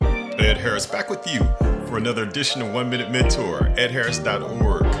Ed Harris back with you for another edition of 1 Minute Mentor,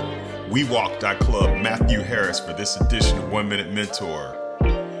 edharris.org, WeWalk.club, Matthew Harris for this edition of 1 Minute Mentor.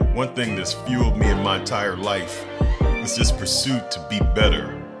 One thing that's fueled me in my entire life is this pursuit to be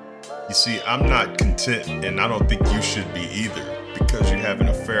better. You see, I'm not content, and I don't think you should be either, because you're having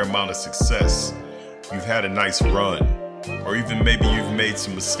a fair amount of success. You've had a nice run, or even maybe you've made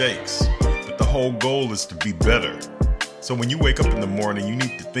some mistakes, but the whole goal is to be better. So when you wake up in the morning, you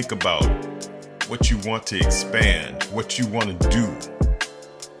need to think about what you want to expand, what you want to do,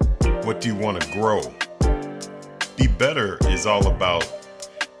 what do you want to grow. Be better is all about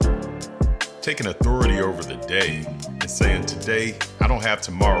taking authority over the day and saying, today, I don't have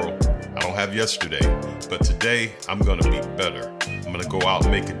tomorrow, I don't have yesterday, but today I'm going to be better. I'm going to go out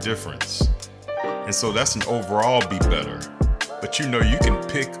and make a difference. And so that's an overall be better. But you know, you can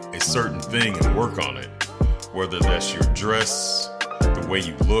pick a certain thing and work on it, whether that's your dress, the way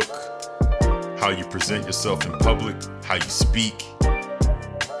you look, how you present yourself in public, how you speak,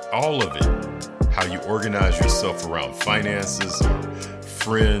 all of it, how you organize yourself around finances or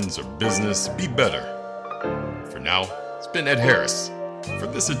friends or business. Be better. For now, it's been Ed Harris for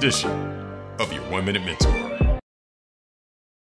this edition of your 1 Minute Mentor.